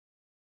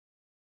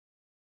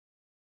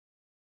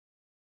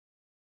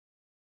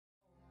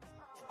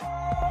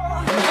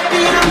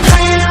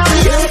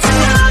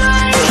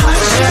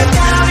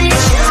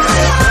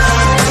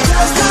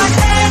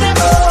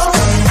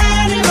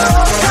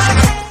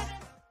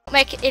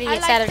Make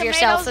idiots out of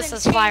yourself. This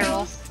is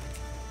viral.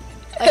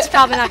 It's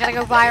probably not gonna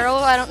go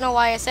viral. I don't know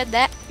why I said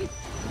that.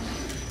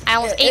 I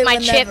almost ate my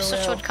chips,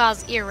 which would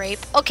cause ear rape.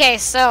 Okay,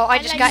 so I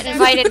just got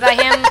invited by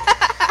him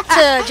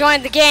to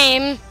join the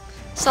game.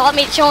 So let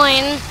me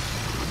join.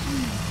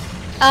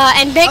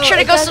 And make sure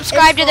to go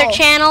subscribe to their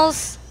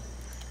channels.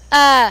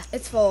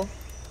 It's full.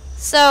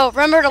 So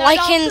remember to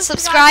like and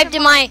subscribe to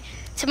my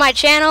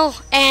channel,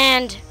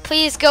 and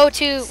please go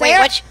to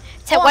what's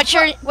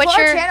your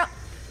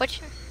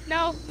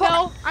No,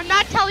 I'm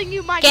not telling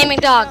you my Gaming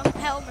Dog. No,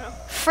 hell no.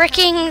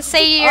 Freaking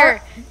say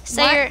your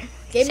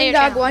Gaming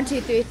Dog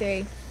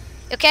 1233.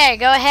 Okay,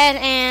 go ahead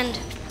and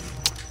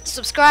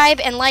subscribe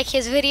and like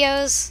his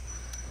videos.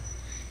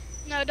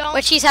 No, don't.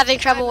 Which he's having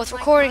trouble with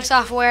recording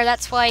software.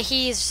 That's why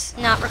he's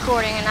not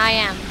recording and I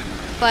am.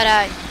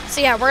 But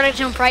so yeah, we're gonna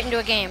jump right into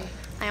a game.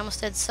 I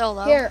almost did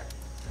solo. Here,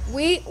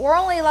 we're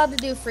only allowed to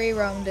do free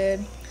roam,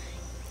 dude.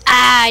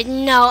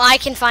 No, I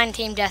can find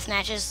team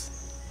deathmatches.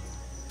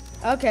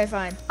 Okay,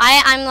 fine.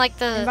 I'm like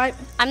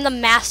I'm the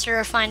master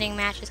of finding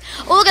matches.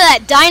 Oh, look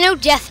at that Dino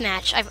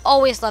deathmatch. I've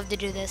always loved to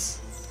do this.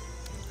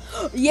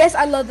 Yes,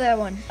 I love that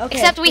one. Okay.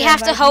 Except we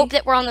have to hope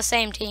that we're on the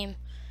same team.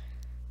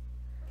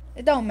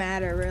 It don't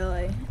matter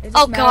really.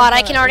 Oh god,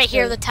 I can already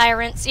hear the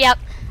tyrants. Yep.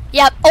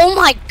 Oh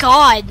my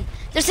god.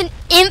 There's an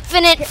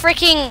infinite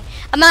freaking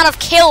amount of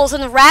kills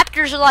and the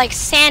Raptors are like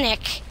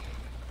Sanic.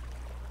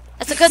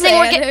 That's a good thing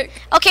we're getting.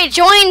 Okay,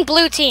 join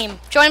blue team.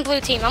 Join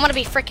blue team. I'm gonna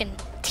be freaking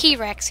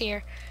T-Rex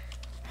here.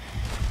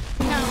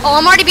 Oh,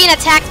 I'm already being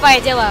attacked by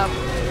a Dillo.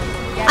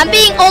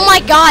 Oh my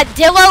god,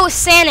 Dillo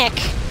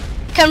Sanic.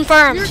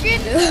 Confirmed. You're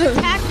getting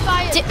attacked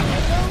by a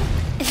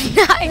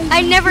Dillo?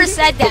 I never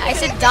said that. I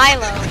said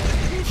Dilo.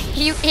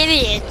 You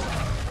idiot.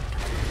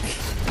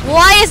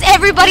 Why is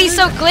everybody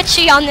so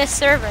glitchy on this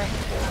server?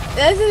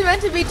 This is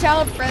meant to be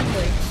child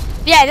friendly.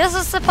 Yeah, this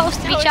is supposed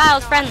to be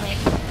child friendly.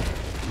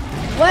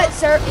 What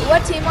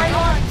team are you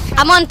on?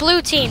 I'm on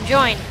blue team.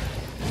 Join.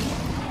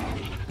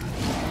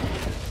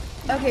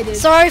 Okay, dude.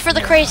 Sorry for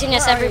the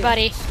craziness,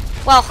 everybody.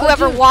 Well,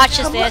 whoever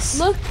watches this,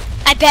 look,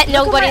 I bet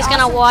nobody's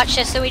gonna watch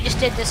this, so we just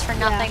did this for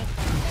nothing.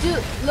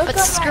 Dude, look but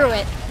screw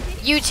it.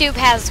 YouTube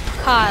has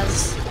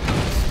cause.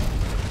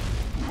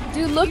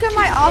 Dude, look at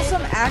my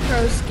awesome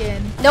acro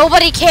skin.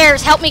 Nobody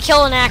cares. Help me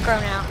kill an acro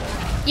now.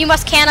 You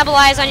must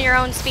cannibalize on your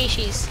own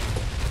species.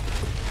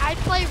 I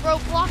play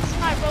Roblox.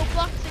 My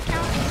Roblox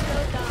account is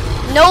so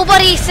dumb.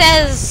 Nobody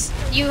says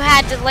you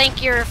had to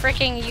link your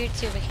freaking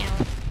YouTube account.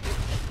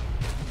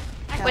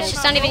 Which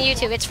is not even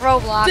YouTube, it's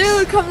Roblox.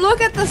 Dude, come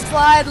look at the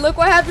slide. Look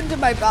what happened to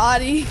my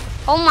body.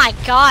 Oh my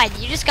god,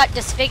 you just got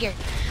disfigured.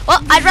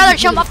 Well, I'd rather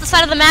jump off the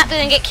side of the map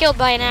than get killed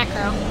by an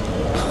acro.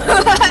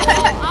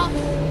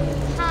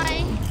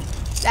 Hi.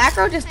 The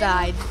acro just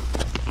died.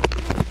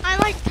 I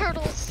like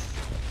turtles.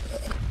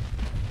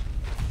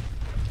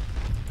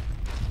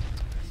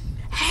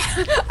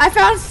 I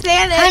found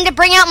Sanic. Time to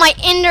bring out my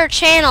inner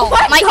channel.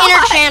 My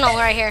inner channel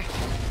right here.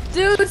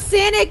 Dude,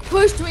 Sanic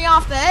pushed me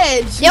off the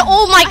edge. Yeah,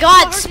 oh my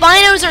god,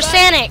 Spinos are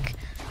Sanic.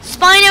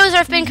 Spinos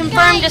have been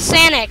confirmed as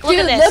Sanic. Look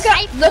at this.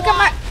 Look at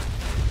my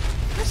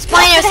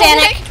Spino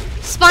Sanic.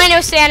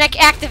 Spino Sanic,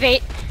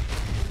 activate.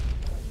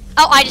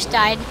 Oh, I just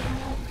died.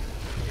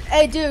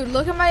 Hey dude,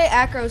 look at my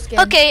acro skin.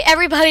 Okay,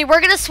 everybody, we're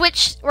gonna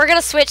switch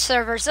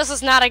servers. This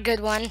is not a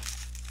good one.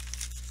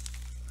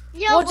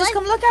 Yo, just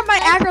come look at my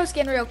acro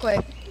skin real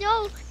quick.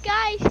 No,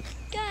 guys.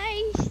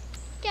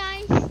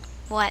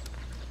 What?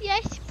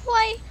 Yes,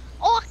 play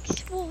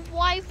Ox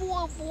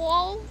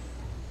Wall.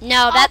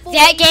 No, that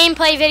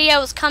gameplay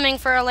video is coming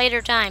for a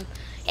later time.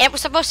 It was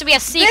supposed to be a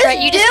secret.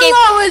 This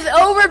Dillo is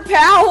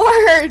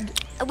overpowered.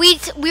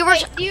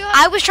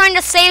 I was trying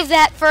to save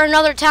that for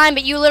another time,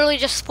 but you literally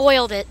just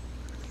spoiled it.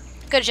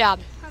 Good job.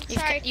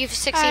 You've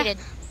succeeded.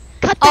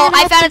 Cut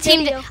I found a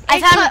team.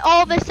 I cut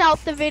all this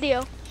out the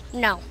video.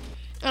 No.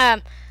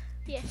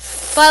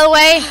 Yes. By the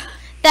way,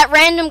 that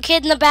random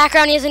kid in the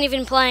background isn't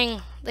even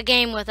playing the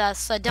game with us,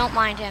 so don't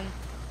mind him.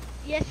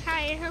 Yes,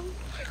 I am.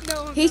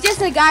 No, he's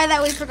just a guy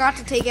that we forgot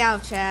to take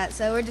out of chat,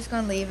 so we're just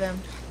gonna leave him.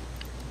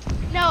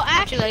 No,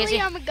 actually,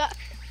 I'm a guy.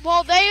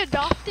 Well, they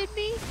adopted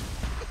me.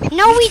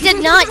 No, we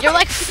did not. You're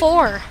like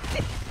 4.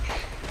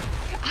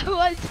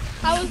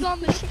 I was on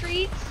the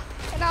streets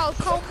and I was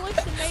homeless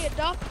and they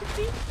adopted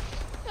me.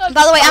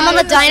 By the way, I'm on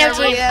the Dino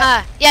team.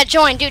 Yeah,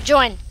 join, dude,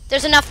 join.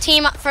 There's enough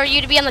team for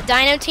you to be on the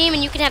Dino team,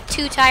 and you can have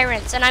 2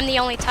 tyrants, and I'm the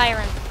only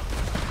tyrant.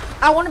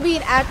 I want to be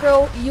an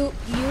acro. You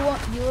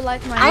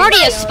like my. I'm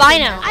already a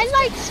Spino. I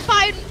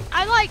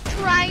like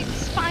trying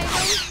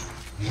Spinos.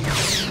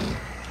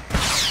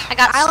 I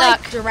got stuck.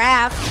 Like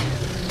giraffe.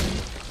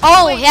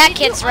 Oh, wait, that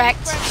kid's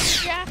wrecked.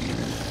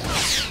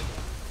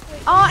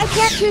 Oh, I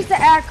can't choose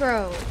the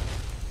acro.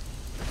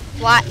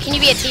 What? Can you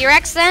be a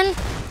T-Rex then?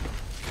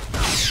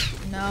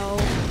 No.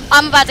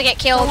 I'm about to get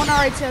killed. Someone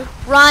already took.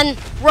 Run.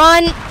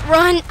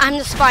 I'm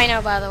the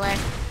Spino, by the way.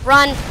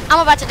 Run. I'm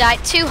about to die.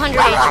 200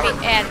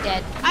 HP and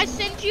dead. I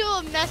sent you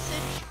a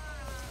message.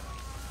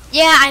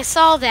 Yeah, I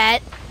saw that.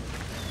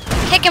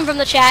 Kick him from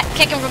the chat.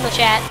 Kick him from the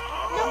chat.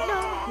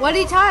 What did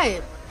he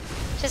type?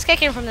 Just kick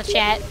him from the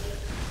chat.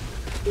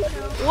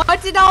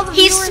 What did all the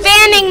He's viewers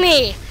spamming say?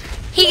 me.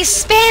 He's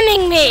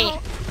spamming me.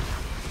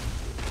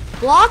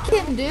 Block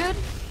him, dude.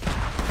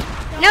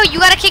 No, you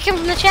gotta kick him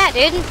from the chat,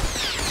 dude. No,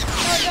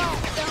 don't.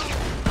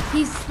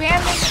 He's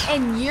spamming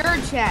in your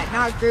chat,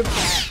 not group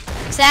chat.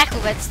 Exactly,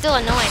 but it's still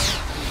annoying.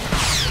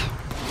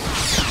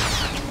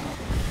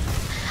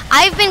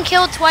 I've been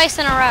killed twice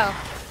in a row.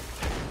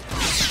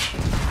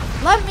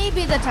 Let me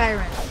be the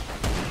tyrant.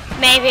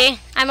 Maybe.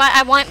 I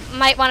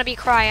might want to be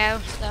Cryo.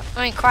 So,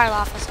 I mean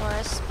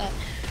Crylophosaurus, but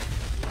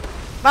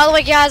by the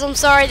way guys, I'm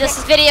sorry,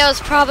 this video is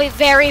probably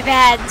very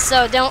bad,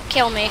 so don't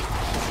kill me.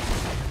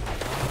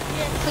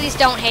 Please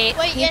don't hate.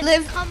 Wait, He yes,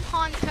 lives- come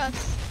haunt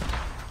us.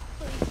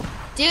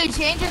 Dude,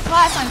 change your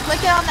class. I'm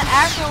clicking on the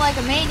actor like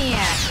a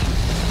maniac.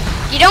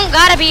 You don't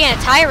gotta be a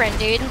tyrant,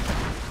 dude.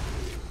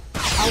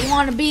 I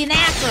want to be an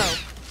acro.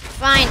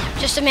 Fine,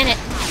 just a minute.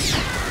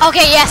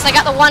 Okay, yes, I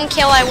got the one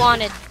kill I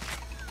wanted.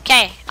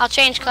 Okay, I'll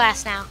change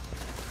class now.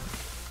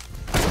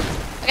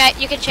 Okay,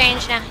 you can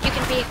change now. You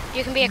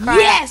can be a Cryo.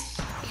 Yes!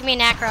 You can be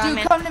an acro, Dude,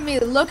 man. come to me.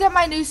 Look at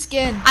my new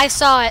skin. I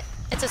saw it.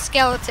 It's a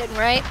skeleton,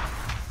 right?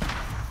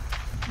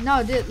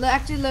 No, dude,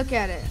 actually look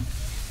at it.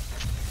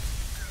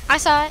 I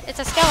saw it. It's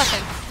a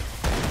skeleton.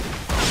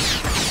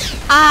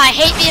 Ah, I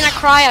hate being a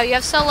Cryo. You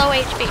have so low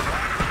HP.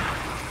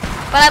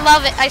 But I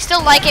love it. I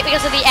still like it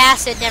because of the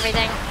acid and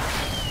everything.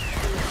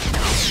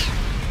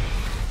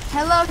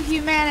 Hello,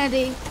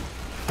 humanity.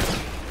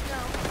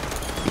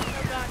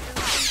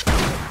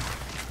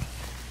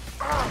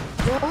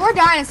 Well, we're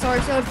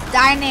dinosaurs, so it's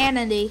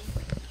dynanity.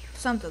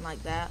 Something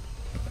like that.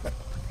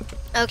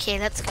 Okay,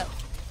 let's go.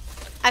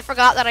 I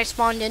forgot that I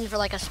spawned in for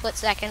like a split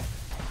second.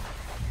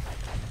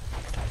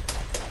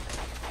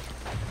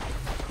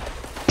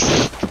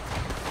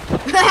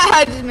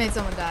 I just made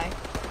someone die.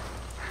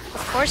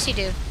 Of course you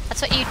do.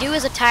 That's what you do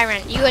as a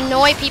tyrant. You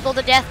annoy people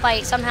to death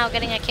by somehow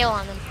getting a kill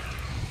on them.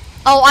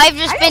 Oh, I've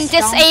just been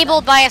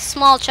disabled by a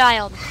small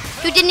child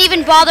who didn't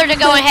even bother to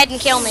go ahead and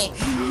kill me.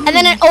 And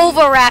then an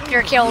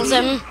Oviraptor kills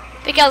him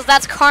because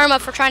that's karma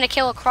for trying to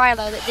kill a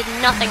Krylo that did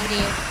nothing to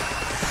you.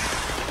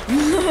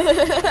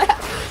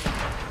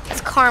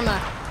 That's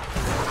karma.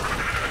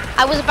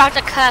 I was about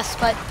to cuss,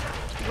 but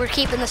we're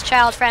keeping this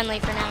child friendly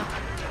for now.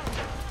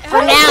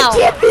 For now.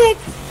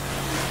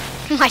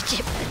 My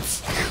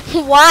giblets.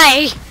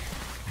 Why?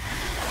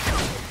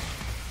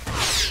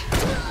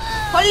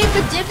 Holy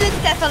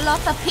giblets, that's a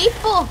lot of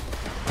people.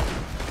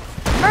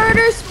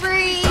 Murder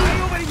spree.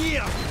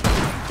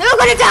 Who's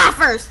gonna die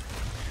first?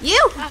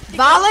 You?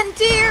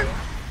 Volunteer?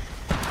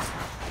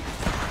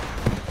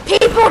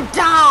 People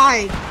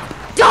die!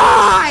 I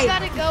Die!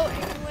 gotta go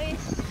anyways.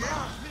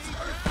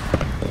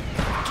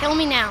 Kill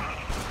me now.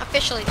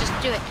 Officially, just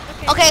do it.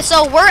 Okay,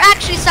 so we're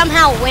actually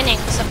somehow winning,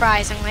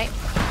 surprisingly.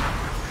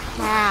 I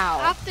Wow.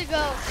 have to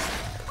go.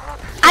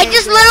 I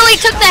just literally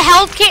took the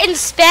health kit and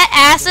spat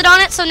acid on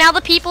it, so now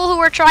the people who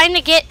were trying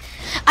to get...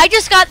 I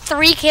just got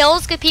 3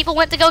 kills because people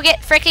went to go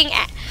get freaking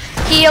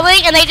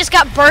healing, and they just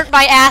got burnt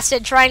by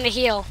acid trying to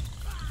heal.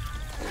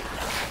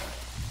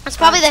 That's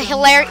probably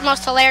the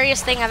most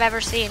hilarious thing I've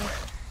ever seen.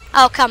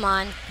 Oh, come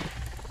on.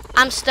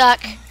 I'm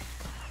stuck.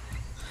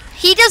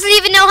 He doesn't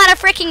even know how to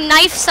freaking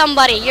knife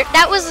somebody.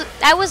 That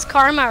was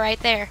karma right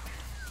there.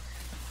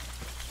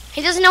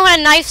 He doesn't know how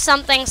to knife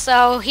something,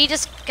 so that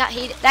just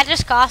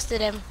costed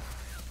him.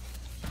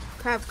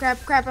 Crap, crap,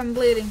 crap, I'm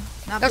bleeding.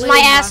 Not Because bleeding,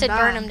 my but I'm acid burned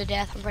dying. him to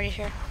death, I'm pretty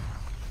sure.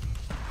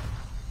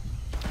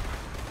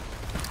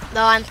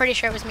 Though I'm pretty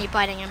sure it was me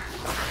biting him.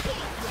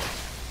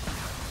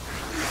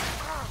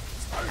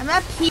 I'm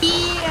up here.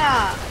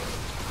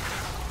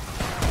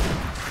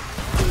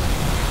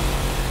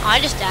 Oh, I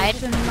just died.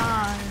 That's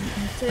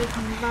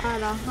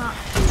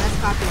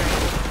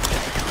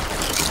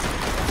copyrighted.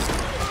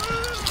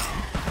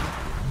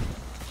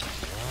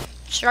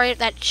 Sorry,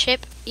 that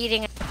chip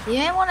eating. You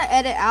may want to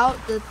edit out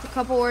the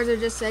couple words I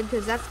just said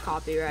because that's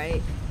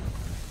copyright.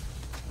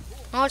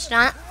 No, it's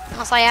not.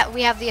 Unless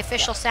we have the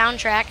official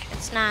soundtrack.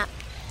 It's not.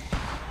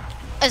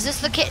 Is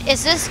this the kid?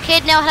 Is this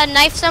kid know how to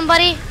knife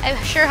somebody? I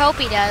sure hope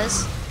he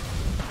does.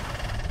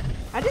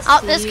 I just Oh,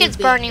 see this you kid's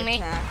being burning me.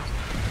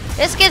 attacked.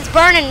 This kid's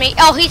burning me.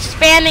 Oh, he's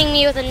spamming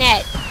me with a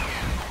net.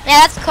 Yeah,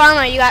 that's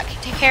karma. You got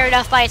carried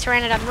off by a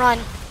pteranodon. Run.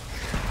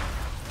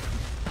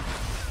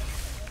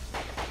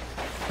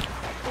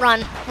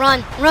 Run,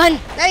 run, run.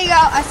 There you go.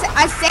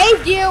 I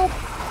saved you.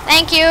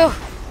 Thank you.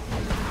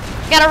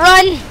 Gotta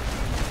run.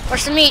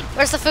 Where's the meat?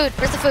 Where's the food?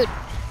 Where's the food?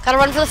 Gotta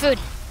run for the food.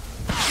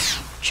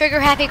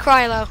 Trigger Happy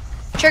Crylo.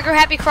 Trigger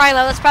Happy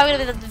Crylo. That's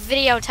probably the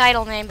video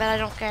title name, but I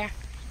don't care.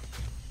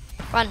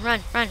 Run,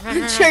 run, run, run,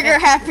 run. Trigger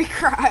happy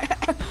cry.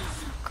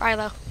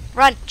 Crylo.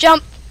 Run.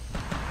 Jump.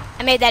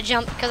 I made that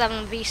jump because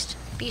I'm a beast.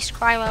 Beast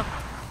Crylo.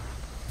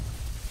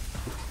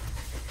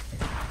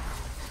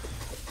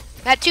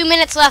 Got 2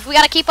 minutes left. We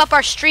gotta keep up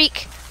our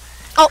streak.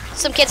 Oh,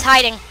 some kid's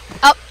hiding.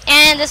 Oh,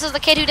 and this is the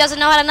kid who doesn't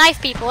know how to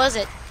knife people, is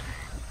it?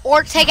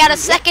 Or take out a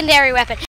secondary weapon.